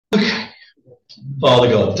Okay, Father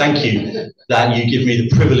God, thank you that you give me the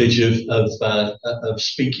privilege of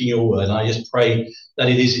speaking your word. And I just pray that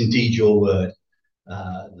it is indeed your word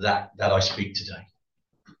that I speak today.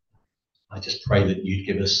 I just pray that you'd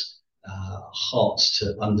give us hearts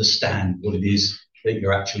to understand what it is that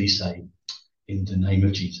you're actually saying. In the name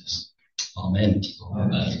of Jesus. Amen.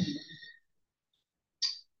 Amen.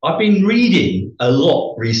 I've been reading a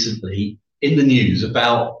lot recently in the news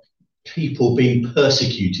about people being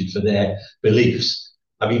persecuted for their beliefs.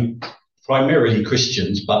 I mean, primarily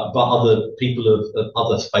Christians, but other people of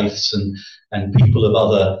other faiths and people of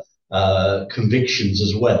other convictions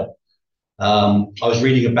as well. I was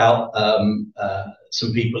reading about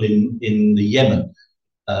some people in the Yemen,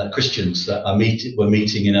 Christians that were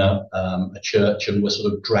meeting in a church and were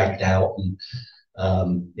sort of dragged out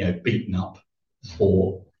and beaten up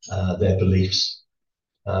for their beliefs.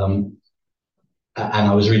 And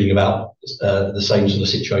I was reading about the same sort of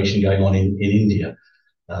situation going on in India,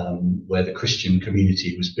 where the Christian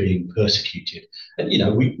community was being persecuted. And,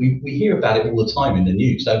 we hear about it all the time in the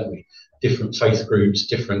news, don't we? Different faith groups,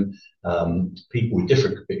 different people with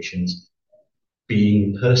different convictions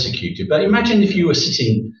being persecuted. But imagine if you were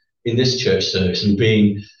sitting in this church service and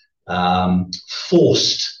being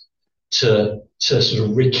forced to sort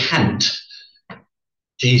of recant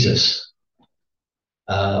Jesus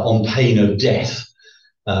on pain of death,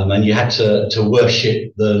 and you had to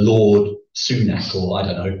worship the Lord Sunak, or I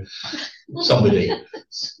don't know, somebody.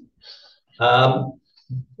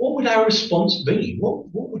 What would our response be? What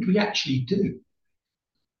would we actually do?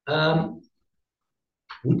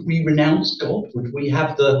 Would we renounce God? Would we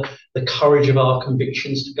have the courage of our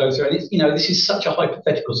convictions to go through? And this is such a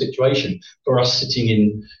hypothetical situation for us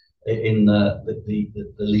sitting in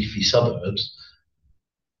the leafy suburbs.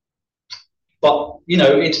 But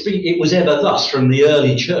it was ever thus from the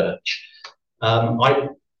early church. I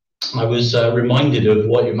was reminded of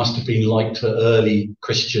what it must have been like for early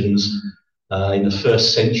Christians in the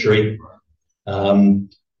first century. The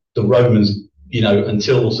Romans,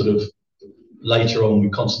 until sort of later on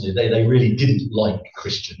with Constantine, they really didn't like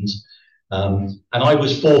Christians. And I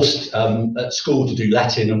was forced at school to do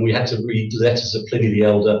Latin, and we had to read letters of Pliny the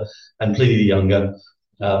Elder and Pliny the Younger.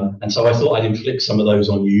 And so I thought I'd inflict some of those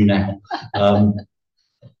on you now.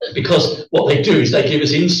 Because what they do is they give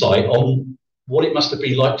us insight on what it must have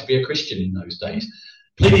been like to be a Christian in those days.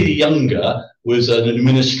 Pliny the Younger was an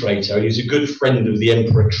administrator. He was a good friend of the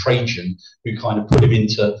Emperor Trajan, who kind of put him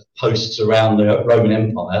into posts around the Roman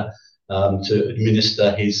Empire to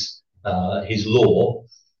administer his law.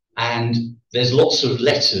 And there's lots of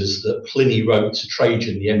letters that Pliny wrote to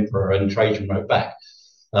Trajan, the emperor, and Trajan wrote back.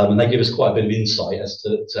 And they give us quite a bit of insight as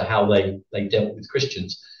to how they dealt with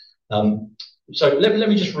Christians. So let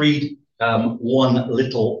me just read one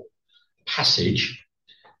little passage.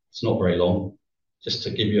 It's not very long, just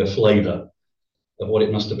to give you a flavour of what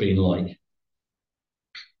it must have been like.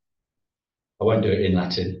 I won't do it in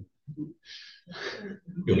Latin.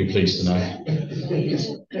 You'll be pleased to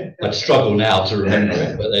know. I'd struggle now to remember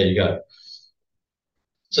it, but there you go.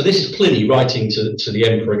 So this is Pliny writing to the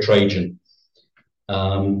Emperor Trajan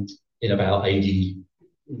in about AD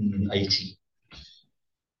 80.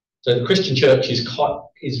 So the Christian church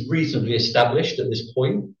is reasonably established at this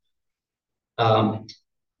point.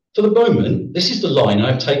 For the moment, this is the line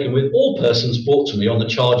I've taken with all persons brought to me on the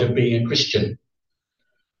charge of being a Christian.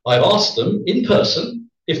 I have asked them in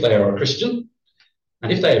person if they are a Christian,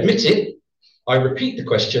 and if they admit it, I repeat the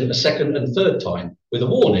question a second and third time with a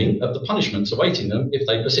warning of the punishments awaiting them if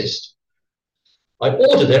they persist. I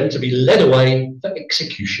order them to be led away for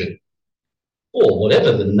execution. Or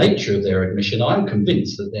whatever the nature of their admission, I am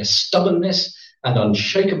convinced that their stubbornness and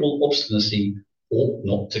unshakable obstinacy ought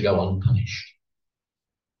not to go unpunished.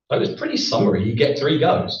 So it's pretty summary. You get 3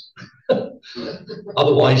 goes.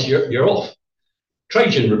 Otherwise, you're off.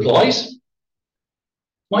 Trajan replies,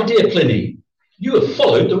 "My dear Pliny, you have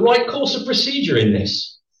followed the right course of procedure in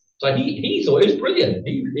this." So he thought it was brilliant.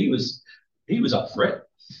 He was up for it.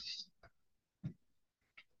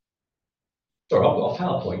 Sorry, I've got a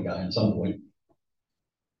PowerPoint going at some point.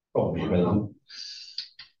 Probably relevant.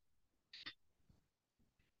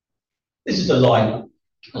 This is the line.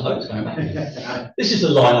 This is the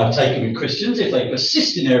line I've taken with Christians. If they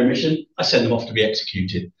persist in their admission, I send them off to be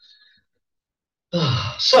executed.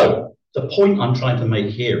 So the point I'm trying to make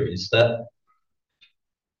here is that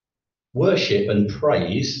worship and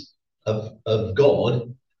praise of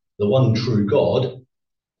God, the one true God,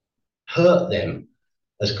 hurt them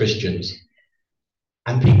as Christians.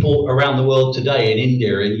 And people around the world today, in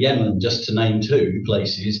India, in Yemen, just to name 2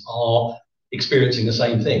 places, are experiencing the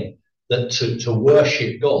same thing, that to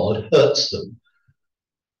worship God hurts them.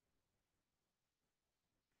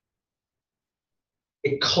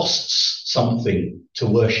 it costs something to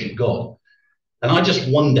worship God. And I just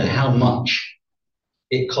wonder how much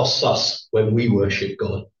it costs us when we worship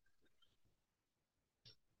God.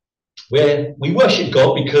 We worship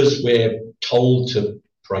God because we're told to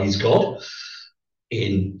praise God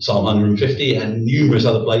in Psalm 150 and numerous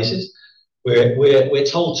other places. We're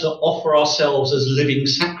told to offer ourselves as living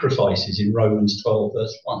sacrifices in Romans 12,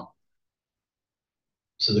 verse 1.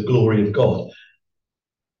 To the glory of God.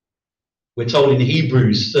 We're told in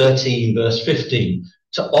Hebrews 13, verse 15,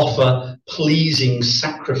 to offer pleasing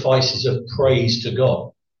sacrifices of praise to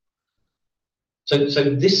God. So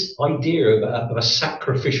this idea of a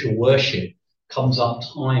sacrificial worship comes up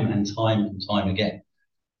time and time and time again.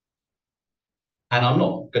 And I'm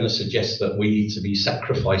not going to suggest that we need to be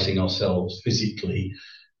sacrificing ourselves physically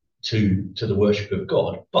to the worship of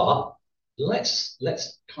God, but let's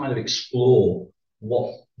kind of explore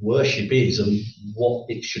what worship is and what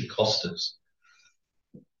it should cost us.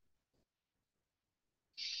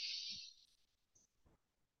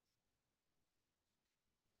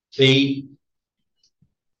 The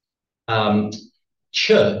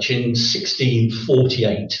church in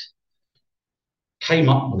 1648 came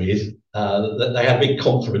up with, they had a big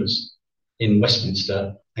conference in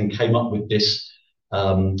Westminster and came up with this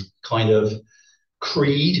kind of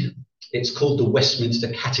creed. It's called the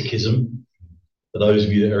Westminster Catechism, for those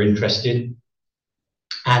of you that are interested.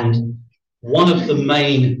 And one of the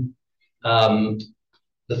main,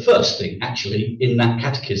 the first thing actually in that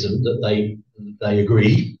catechism that they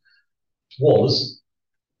agreed was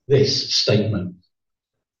this statement.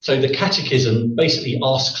 So the catechism basically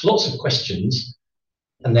asks lots of questions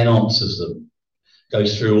and then answers them.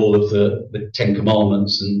 Goes through all of the 10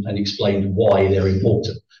 commandments and explains why they're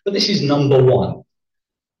important. But this is number one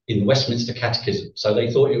in the Westminster Catechism. So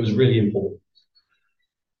they thought it was really important.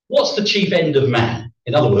 What's the chief end of man?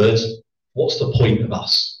 In other words, what's the point of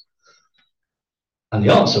us? And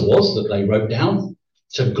the answer was that they wrote down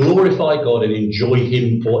to glorify God and enjoy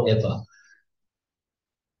him forever.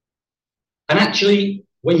 And actually,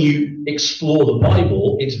 when you explore the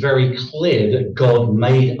Bible, it's very clear that God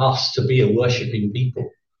made us to be a worshipping people.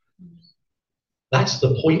 That's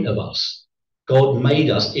the point of us. God made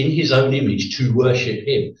us in his own image to worship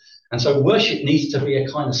him. And so worship needs to be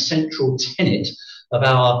a kind of central tenet of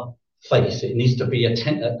our faith. It needs to be a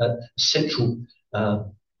central part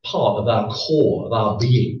of our core, of our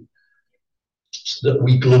being, so that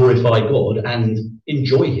we glorify God and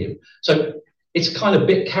enjoy him. So it's kind of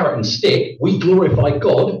bit carrot and stick. We glorify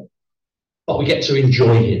God, but we get to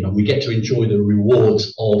enjoy him and we get to enjoy the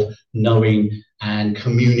rewards of knowing and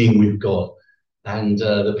communing with God. And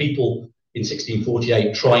the people in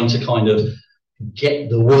 1648 trying to kind of get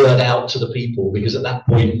the word out to the people, because at that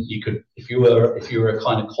point you could, if you were a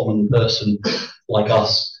kind of common person like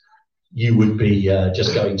us, you would be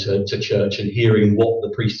just going to church and hearing what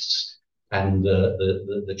the priests and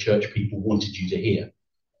the church people wanted you to hear.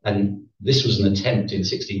 And this was an attempt in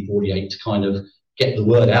 1648 to kind of get the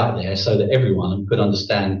word out there so that everyone could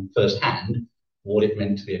understand firsthand what it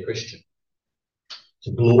meant to be a Christian,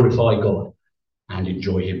 to glorify God and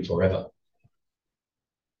enjoy him forever.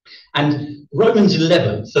 And Romans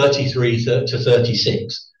 11, 33 to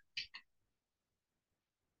 36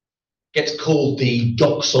 gets called the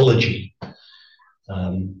doxology.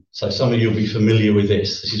 So some of you will be familiar with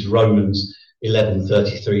this. This is Romans 11,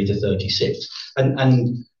 33 to 36.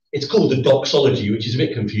 And it's called the doxology, which is a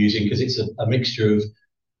bit confusing because it's a mixture of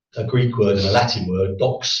a Greek word and a Latin word,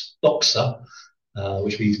 doxa,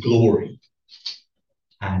 which means glory,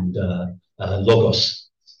 and logos,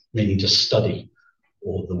 meaning to study,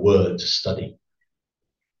 or the word to study.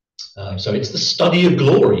 So it's the study of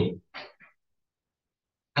glory.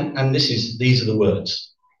 And these are the words.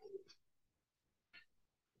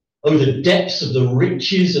 Oh, the depths of the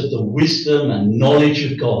riches of the wisdom and knowledge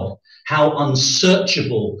of God. How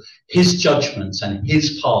unsearchable his judgments and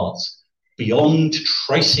his paths, beyond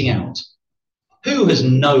tracing out. Who has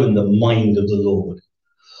known the mind of the Lord?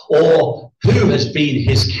 Or who has been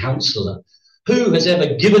his counselor? Who has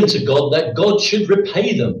ever given to God that God should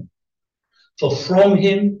repay them? For from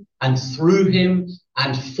him and through him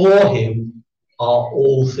and for him are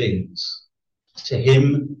all things. To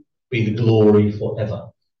him be the glory forever.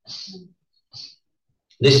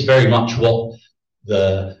 This is very much what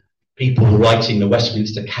the people writing the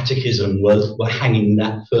Westminster Catechism were hanging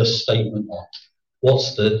that first statement on.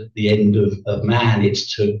 What's the end of man?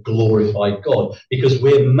 It's to glorify God, because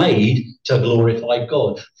we're made to glorify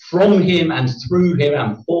God. From him and through him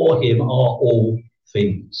and for him are all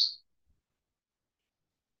things.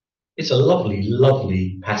 It's a lovely,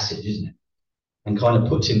 lovely passage, isn't it? And kind of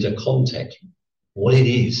puts into context what it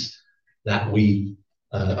is that we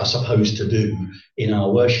are supposed to do in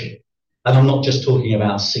our worship. And I'm not just talking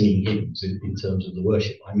about singing hymns in terms of the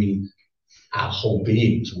worship. I mean our whole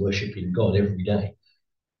beings worshipping God every day,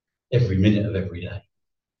 every minute of every day.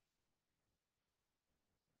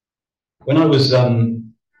 When I was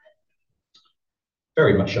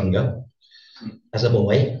very much younger, as a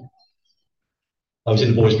boy, I was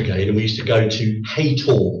in the Boys Brigade, and we used to go to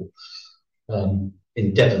Haytor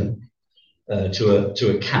in Devon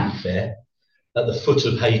to a camp there at the foot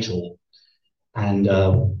of Haytor. And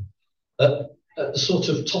at the sort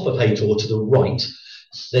of top of Haytor to the right,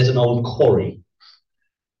 there's an old quarry.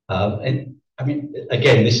 And I mean,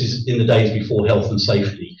 again, this is in the days before health and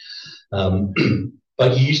safety.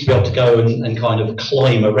 But you used to be able to go and kind of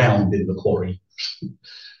climb around in the quarry.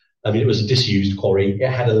 I mean, it was a disused quarry. It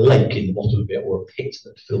had a lake in the bottom of it, or a pit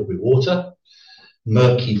that filled with water,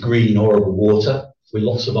 murky, green, horrible water, with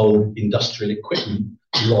lots of old industrial equipment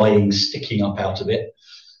lying, sticking up out of it.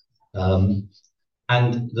 And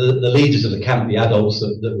the leaders of the camp, the adults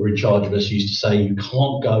that were in charge of us, used to say, you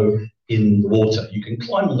can't go in the water. You can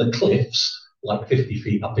climb on the cliffs, like 50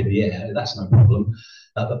 feet up in the air, that's no problem,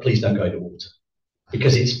 but please don't go in the water,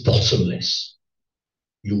 because it's bottomless.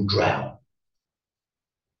 You'll drown.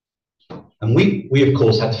 And we of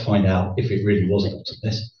course, had to find out if it really was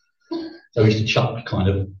bottomless. So we used to chuck kind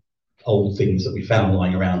of old things that we found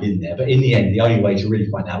lying around in there. But in the end, the only way to really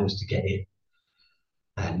find out was to get in.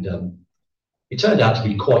 And it turned out to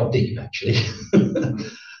be quite deep, actually.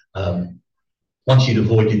 Once you'd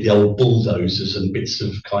avoided the old bulldozers and bits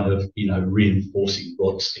of kind of, you know, reinforcing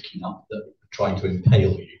rods sticking up that were trying to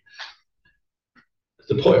impale you.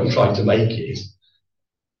 The point I'm trying to make is,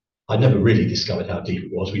 I never really discovered how deep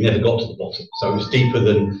it was. We never got to the bottom. So it was deeper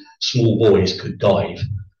than small boys could dive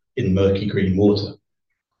in murky green water.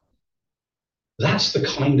 That's the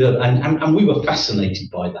kind of, and we were fascinated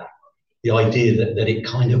by that. The idea that it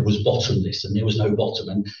kind of was bottomless and there was no bottom.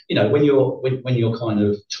 And, you know, when you're kind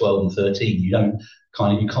of 12 and 13, you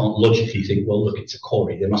can't logically think, well, look, it's a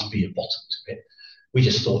quarry, there must be a bottom to it. We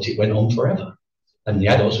just thought it went on forever. And the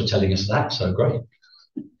adults were telling us that, so great.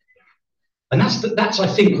 And that's I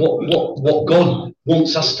think, what God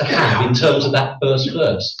wants us to have in terms of that first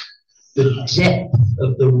verse. The depth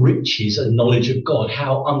of the riches and knowledge of God,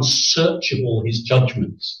 how unsearchable his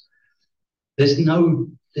judgments.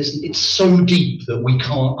 It's so deep that we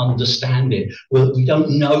can't understand it. We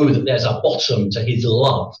don't know that there's a bottom to his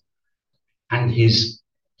love and his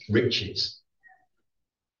riches.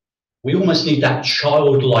 We almost need that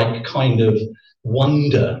childlike kind of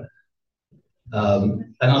wonder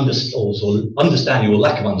and understanding or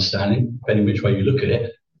lack of understanding, depending which way you look at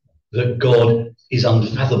it, that God is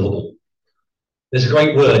unfathomable. There's a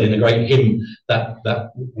great word in a great hymn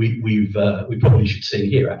that we probably should sing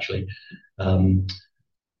here, actually.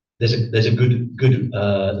 There's a good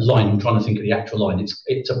line. I'm trying to think of the actual line.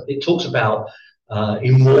 It talks about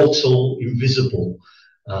immortal, invisible,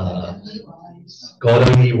 God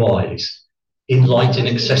only wise, in light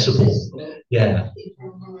inaccessible. Yeah,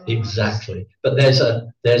 exactly. But there's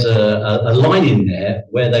a line in there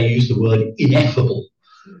where they use the word ineffable,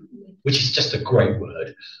 which is just a great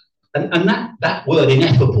word. And that word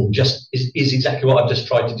ineffable just is exactly what I've just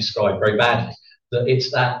tried to describe very badly. That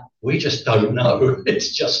it's that we just don't know.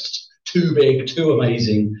 It's just too big, too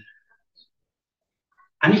amazing.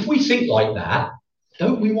 And if we think like that,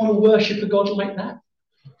 don't we want to worship a God like that?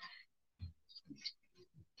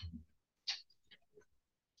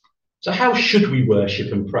 So how should we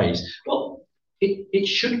worship and praise? Well, it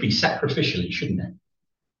should be sacrificially, shouldn't it?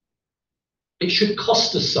 It should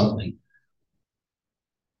cost us something.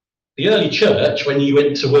 The early church, when you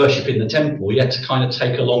went to worship in the temple, you had to kind of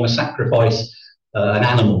take along a sacrifice, an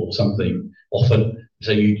animal or something, often.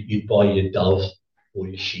 So you'd buy your dove or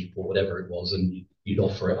your sheep or whatever it was, and you'd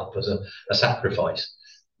offer it up as a sacrifice.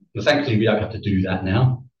 But thankfully, we don't have to do that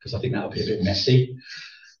now, because I think that would be a bit messy.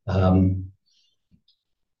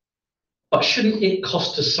 But shouldn't it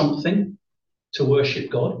cost us something to worship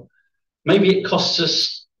God? Maybe it costs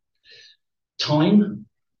us time.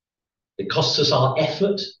 It costs us our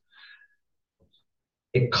effort.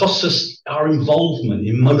 It costs us our involvement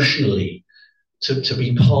emotionally to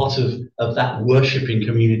be part of that worshipping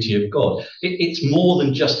community of God. It's more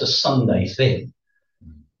than just a Sunday thing.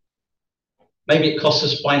 Maybe it costs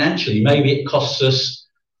us financially. Maybe it costs us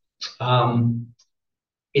in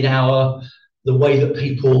the way that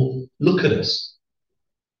people look at us,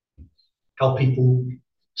 how people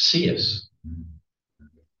see us.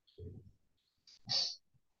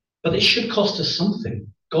 But it should cost us something.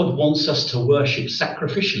 God wants us to worship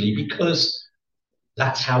sacrificially because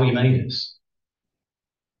that's how he made us.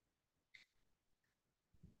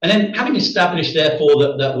 And then, having established,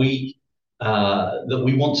 therefore, that we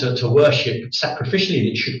want to worship sacrificially and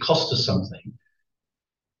it should cost us something,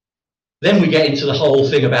 then we get into the whole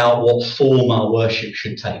thing about what form our worship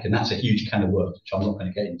should take, and that's a huge can of worms, which I'm not going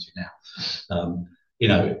to get into now. You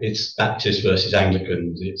know, it's Baptists versus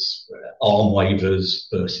Anglicans, it's arm wavers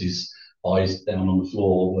versus eyes down on the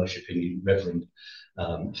floor, worshipping in reverent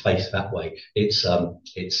faith that way. It's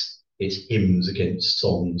hymns against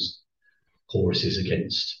songs, choruses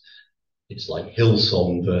against. It's like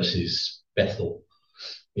Hillsong versus Bethel.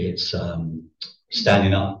 It's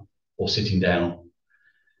standing up or sitting down.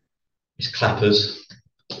 It's clappers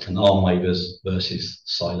and arm wavers versus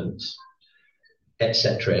silence,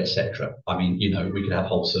 etc., etc. I mean, you know, we could have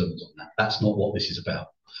whole sermons on that. That's not what this is about.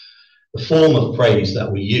 The form of praise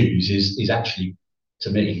that we use is actually,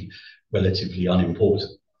 to me, relatively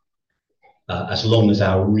unimportant, as long as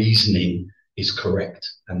our reasoning is correct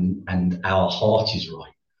and our heart is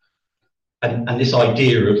right. And this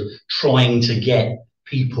idea of trying to get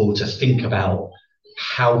people to think about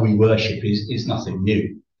how we worship is nothing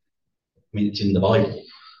new. I mean, it's in the Bible.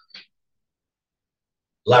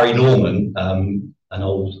 Larry Norman, an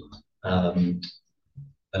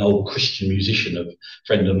old Christian musician, a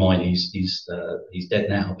friend of mine, he's dead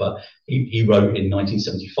now, but he wrote in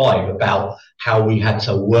 1975 about how we had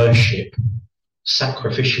to worship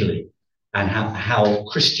sacrificially and how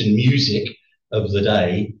Christian music of the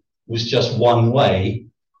day was just one way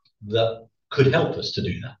that could help us to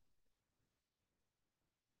do that.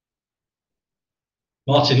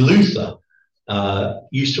 Martin Luther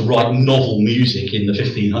used to write novel music in the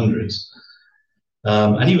 1500s,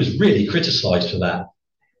 and he was really criticised for that.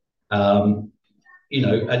 You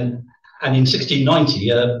know, and in 1690,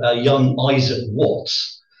 a young Isaac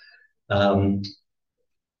Watts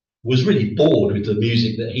was really bored with the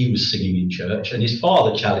music that he was singing in church, and his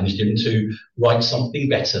father challenged him to write something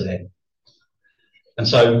better then. And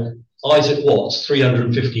so Isaac Watts,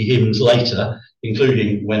 350 hymns later,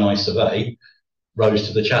 including When I Survey, rose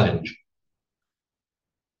to the challenge.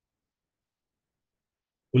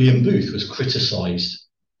 William Booth was criticised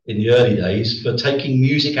in the early days for taking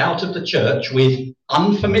music out of the church with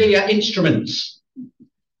unfamiliar instruments.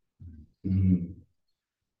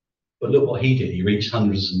 But look what he did. He reached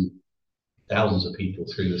hundreds and thousands of people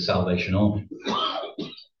through the Salvation Army.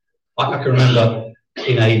 I can remember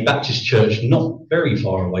in a Baptist church not very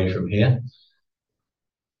far away from here,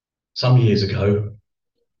 some years ago,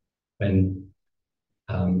 when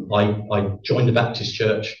I joined the Baptist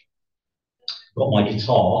church, got my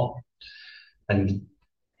guitar and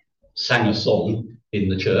sang a song in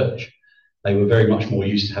the church. They were very much more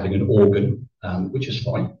used to having an organ, which is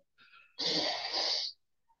fine.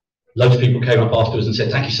 Loads of people came up afterwards and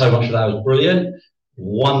said, "Thank you so much for that, it was brilliant."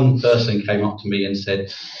 One person came up to me and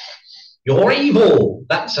said, "You're evil,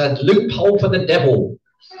 that's a loophole for the devil."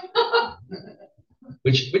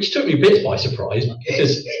 which took me a bit by surprise,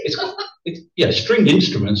 because it's stringed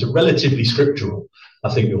instruments are relatively scriptural,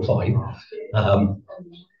 I think you'll find. And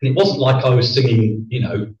it wasn't like I was singing, you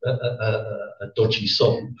know, a dodgy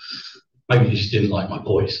song. Maybe they just didn't like my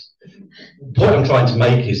voice. The point I'm trying to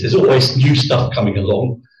make is there's always new stuff coming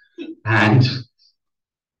along, and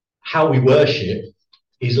how we worship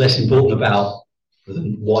is less important about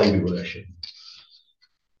than why we worship.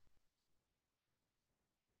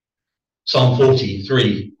 Psalm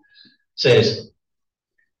 43 says,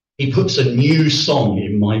 "He puts a new song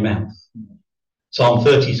in my mouth." Psalm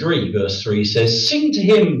 33 verse 3 says, "Sing to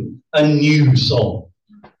him a new song."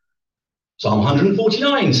 Psalm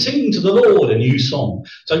 149, "Sing to the Lord a new song."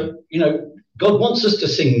 So, you know, God wants us to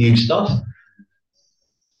sing new stuff.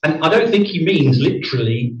 And I don't think he means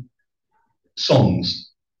literally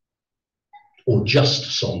songs or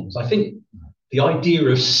just songs. I think the idea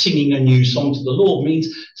of singing a new song to the Lord means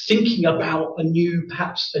thinking about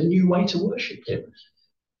perhaps a new way to worship him.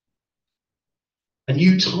 A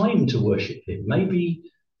new time to worship him. Maybe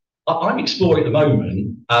I'm exploring at the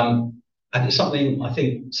moment, and it's something I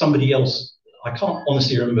think somebody else, I can't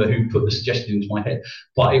honestly remember who put the suggestion into my head,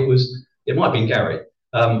 but it might have been Gary,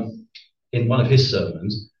 in one of his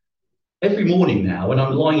sermons. Every morning now, when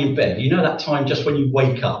I'm lying in bed, you know that time just when you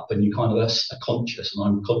wake up and you kind of are conscious, and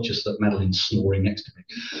I'm conscious that Madeline's snoring next to me.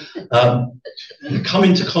 You come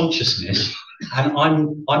into consciousness, and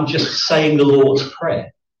I'm just saying the Lord's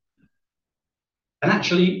Prayer. And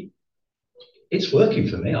actually, it's working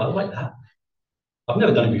for me. I like that. I've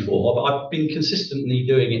never done it before, but I've been consistently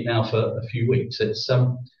doing it now for a few weeks. It's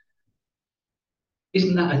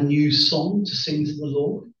isn't that a new song to sing to the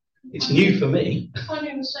Lord? It's new for me. I'm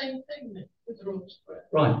finding the same thing with the Lord's Prayer.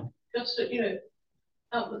 Right. Just that, you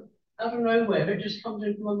know, out of nowhere, it just comes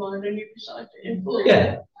into my mind and you recite it in full.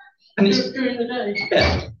 Yeah. And it's, during the day.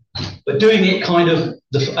 Yeah. But doing it kind of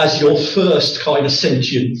as your first kind of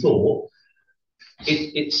sentient thought,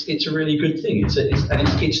 it's a really good thing.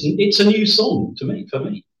 It's a new song to me. For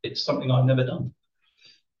me, it's something I've never done.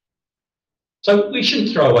 So we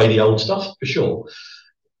shouldn't throw away the old stuff for sure.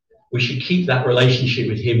 We should keep that relationship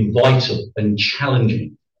with him vital and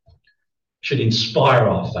challenging. Should inspire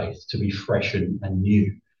our faith to be fresh and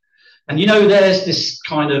new. And you know, there's this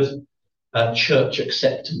kind of church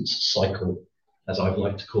acceptance cycle, as I'd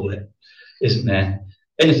like to call it, isn't there?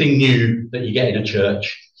 Anything new that you get in a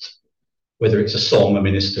church, whether it's a song, a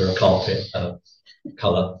minister, a carpet, a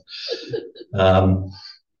colour.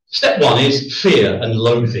 Step one is fear and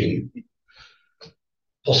loathing,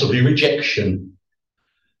 possibly rejection.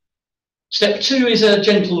 Step two is a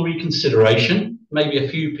gentle reconsideration. Maybe a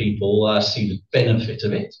few people see the benefit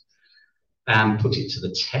of it and put it to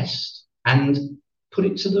the test and put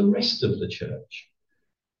it to the rest of the church.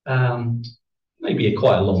 Maybe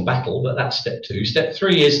quite a long battle, but that's step two. Step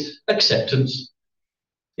three is acceptance.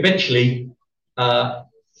 Eventually,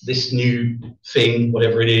 this new thing,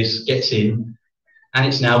 whatever it is, gets in, and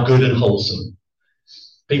it's now good and wholesome.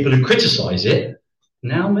 People who criticise it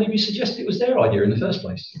now maybe suggest it was their idea in the first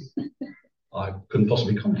place. I couldn't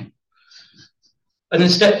possibly comment. And then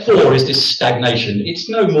step four is this stagnation. There's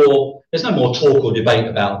no more talk or debate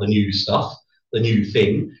about the new stuff, the new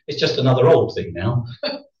thing. It's just another old thing now.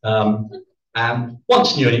 And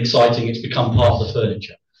once new and exciting, it's become part of the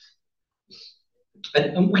furniture.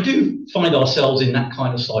 And we do find ourselves in that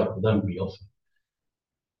kind of cycle, don't we, often?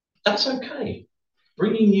 That's okay.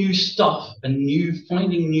 Bringing new stuff and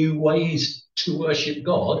finding new ways to worship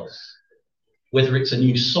God, whether it's a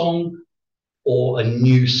new song or a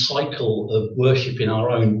new cycle of worship in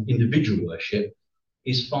our own individual worship,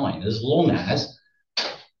 is fine, as long as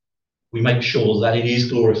we make sure that it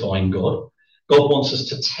is glorifying God. God wants us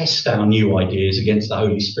to test our new ideas against the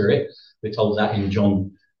Holy Spirit. We're told that in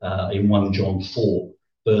 1 John 4,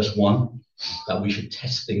 verse 1, that we should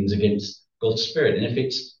test things against God's Spirit. And if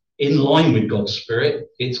it's in line with God's Spirit,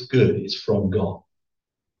 it's good, it's from God.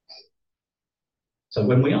 So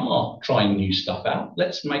when we are trying new stuff out,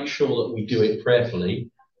 let's make sure that we do it prayerfully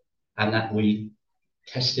and that we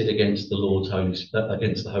test it against the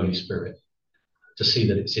Holy Spirit to see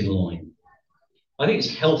that it's in line. I think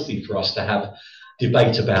it's healthy for us to have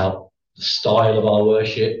debate about the style of our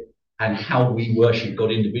worship and how we worship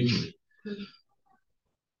God individually.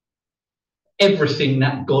 Everything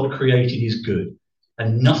that God created is good,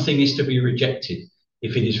 and nothing is to be rejected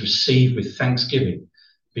if it is received with thanksgiving,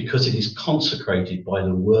 because it is consecrated by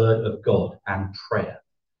the word of God and prayer.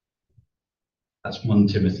 That's 1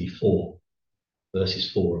 Timothy 4,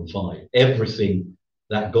 verses 4 and 5. Everything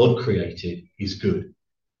that God created is good.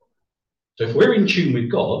 So if we're in tune with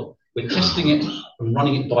God, we're testing it and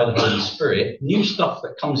running it by the Holy Spirit, new stuff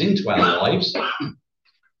that comes into our lives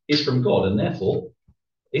is from God, and therefore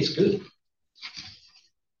it's good.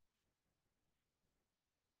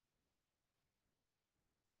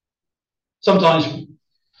 Sometimes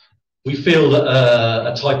we feel that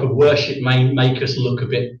a type of worship may make us look a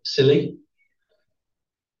bit silly.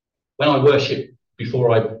 When I worship before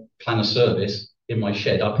I plan a service in my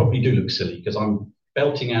shed, I probably do look silly because I'm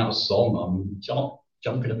belting out a song, I'm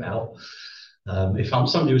jumping about. If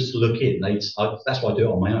somebody was to look in, that's why I do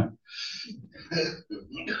it on my own.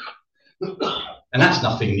 And that's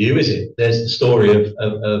nothing new, is it? There's the story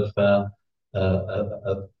of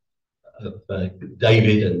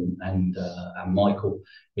David and Michael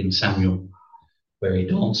in Samuel, where he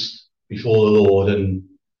danced before the Lord, and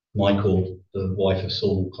Michael, the wife of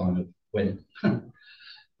Saul, kind of went,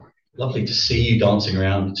 lovely to see you dancing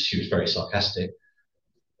around. She was very sarcastic.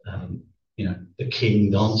 The king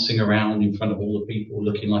dancing around in front of all the people,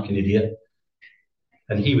 looking like an idiot.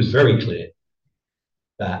 And he was very clear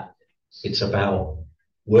that it's about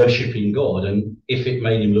worshipping God, and if it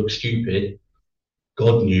made him look stupid,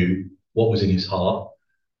 God knew what was in his heart,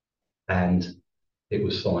 and it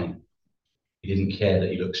was fine. He didn't care that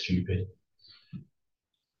he looked stupid.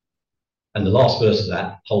 And the last verse of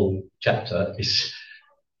that whole chapter is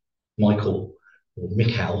Michael, or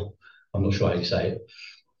Michal, I'm not sure how you say it,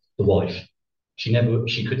 the wife.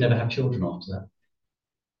 She could never have children after that.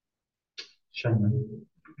 Shame, man.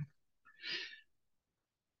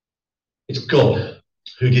 It's God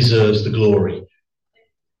who deserves the glory.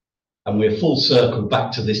 And we're full circle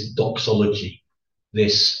back to this doxology,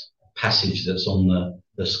 this passage that's on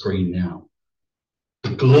the screen now.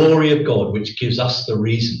 The glory of God, which gives us the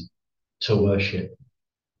reason to worship.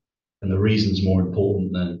 And the reason's more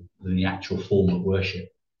important than the actual form of worship.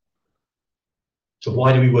 So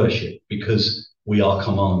why do we worship? Because we are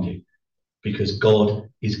commanded. Because God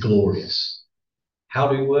is glorious. How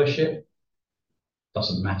do we worship?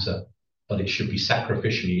 Doesn't matter, but it should be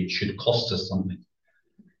sacrificially. It should cost us something.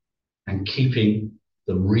 And keeping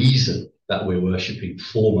the reason that we're worshipping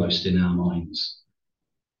foremost in our minds.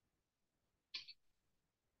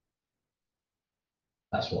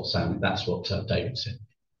 That's what David said.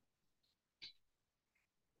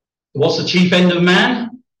 What's the chief end of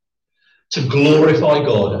man? To glorify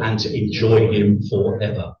God and to enjoy him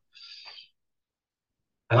forever.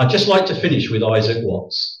 And I'd just like to finish with Isaac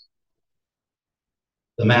Watts,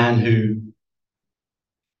 the man who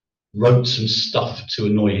wrote some stuff to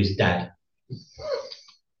annoy his dad.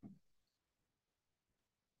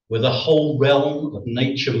 With a whole realm of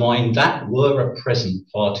nature mind, that were a present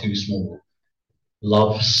far too small.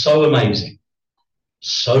 Love so amazing,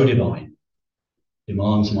 so divine,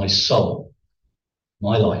 demands my soul,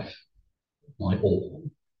 my life, my all.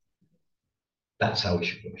 That's how we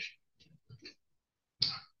should worship.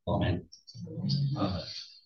 Amen.